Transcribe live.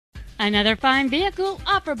Another fine vehicle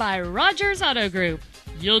offered by Rogers Auto Group.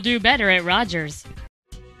 You'll do better at Rogers.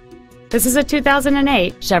 This is a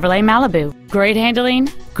 2008 Chevrolet Malibu. Great handling,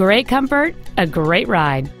 great comfort, a great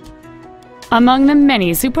ride. Among the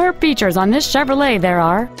many superb features on this Chevrolet there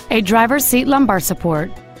are a driver's seat lumbar support,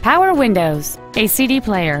 power windows, a CD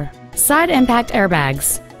player, side impact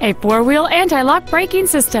airbags, a four-wheel anti-lock braking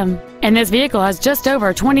system, and this vehicle has just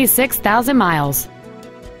over 26,000 miles.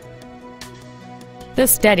 The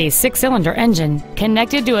steady six-cylinder engine,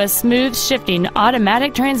 connected to a smooth shifting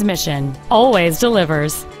automatic transmission, always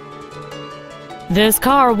delivers. This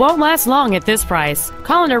car won't last long at this price.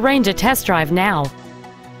 Call and arrange a test drive now.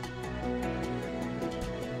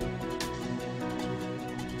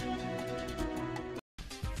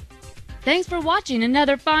 Thanks for watching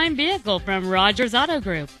another fine vehicle from Rogers Auto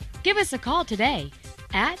Group. Give us a call today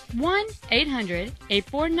at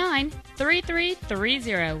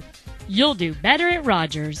 1-800-849-3330. You'll do better at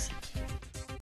Rogers.